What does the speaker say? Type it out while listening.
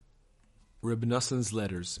Reb Noson's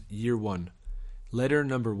Letters, Year 1, Letter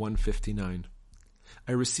number 159.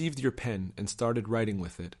 I received your pen and started writing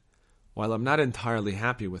with it. While I'm not entirely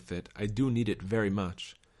happy with it, I do need it very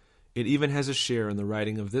much. It even has a share in the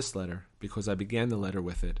writing of this letter, because I began the letter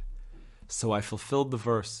with it. So I fulfilled the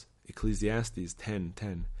verse, Ecclesiastes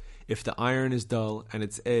 10:10. If the iron is dull and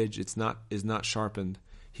its edge is not sharpened,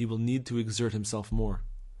 he will need to exert himself more.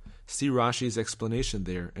 See Rashi's explanation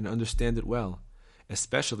there and understand it well,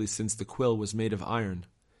 especially since the quill was made of iron.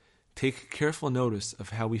 Take careful notice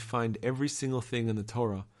of how we find every single thing in the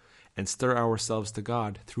Torah and stir ourselves to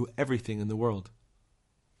God through everything in the world.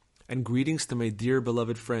 And greetings to my dear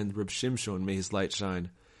beloved friend Reb Shimshon, may his light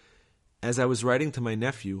shine. As I was writing to my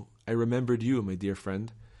nephew, I remembered you, my dear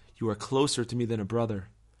friend. You are closer to me than a brother.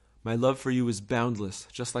 My love for you is boundless,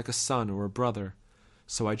 just like a son or a brother.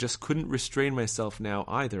 So I just couldn't restrain myself now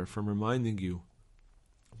either from reminding you.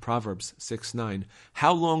 Proverbs 6:9.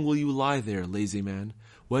 How long will you lie there, lazy man?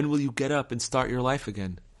 When will you get up and start your life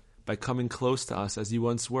again? By coming close to us as you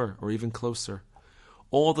once were, or even closer.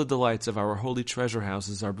 All the delights of our holy treasure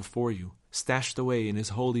houses are before you, stashed away in his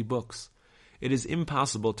holy books. It is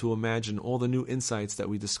impossible to imagine all the new insights that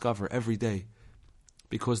we discover every day,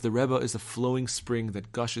 because the Rebbe is a flowing spring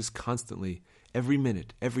that gushes constantly, every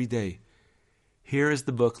minute, every day. Here is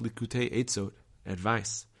the book Likutei Eitzot,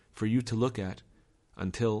 advice, for you to look at,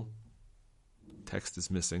 until text is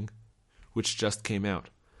missing, which just came out.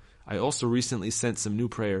 I also recently sent some new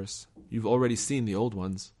prayers. You've already seen the old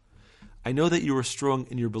ones. I know that you are strong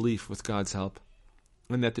in your belief with God's help,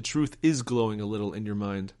 and that the truth is glowing a little in your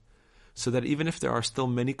mind, so that even if there are still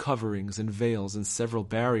many coverings and veils and several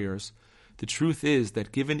barriers, the truth is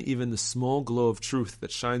that given even the small glow of truth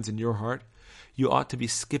that shines in your heart, you ought to be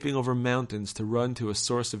skipping over mountains to run to a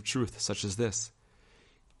source of truth such as this.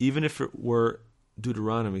 Even if it were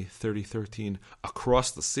Deuteronomy 30:13,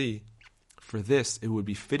 across the sea, for this it would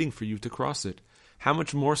be fitting for you to cross it. How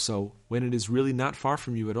much more so when it is really not far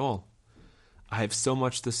from you at all? I have so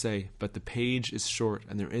much to say, but the page is short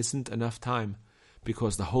and there isn't enough time,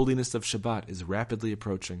 because the holiness of Shabbat is rapidly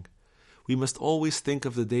approaching. We must always think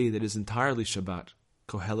of the day that is entirely Shabbat,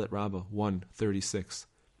 Kohelet Rabbah 1:36.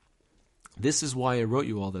 This is why I wrote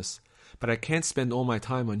you all this, but I can't spend all my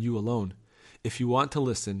time on you alone. If you want to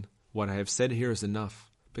listen, what I have said here is enough,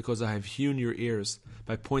 because I have hewn your ears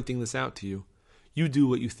by pointing this out to you. You do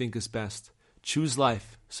what you think is best. Choose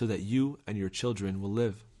life so that you and your children will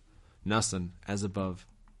live. Noson, as above.